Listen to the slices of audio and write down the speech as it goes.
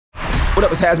What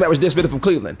up, it's HazMatt with Dishin from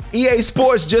Cleveland. EA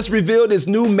Sports just revealed its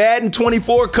new Madden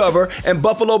 24 cover, and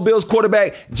Buffalo Bills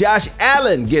quarterback Josh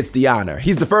Allen gets the honor.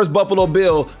 He's the first Buffalo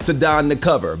Bill to don the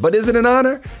cover. But is it an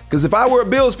honor? Because if I were a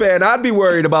Bills fan, I'd be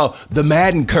worried about the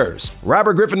Madden curse.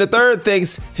 Robert Griffin III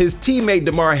thinks his teammate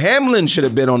DeMar Hamlin should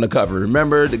have been on the cover.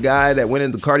 Remember the guy that went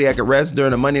into cardiac arrest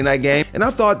during a Monday night game? And I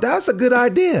thought that's a good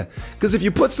idea. Because if you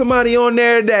put somebody on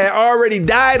there that already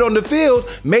died on the field,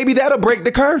 maybe that'll break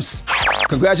the curse.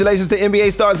 Congratulations to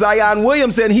NBA star Zion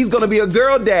Williamson. He's going to be a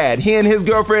girl dad. He and his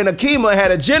girlfriend Akima had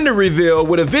a gender reveal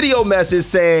with a video message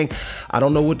saying, "I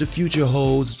don't know what the future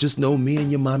holds, just know me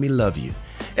and your mommy love you."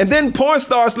 And then porn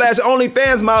star /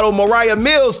 OnlyFans model Mariah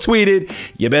Mills tweeted,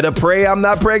 "You better pray I'm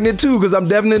not pregnant too, because I'm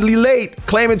definitely late,"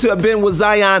 claiming to have been with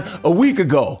Zion a week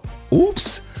ago.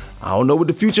 Oops. I don't know what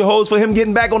the future holds for him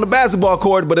getting back on the basketball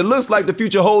court, but it looks like the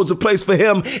future holds a place for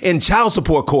him in child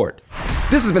support court.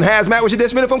 This has been HazMatt with your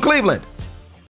Dishin from Cleveland.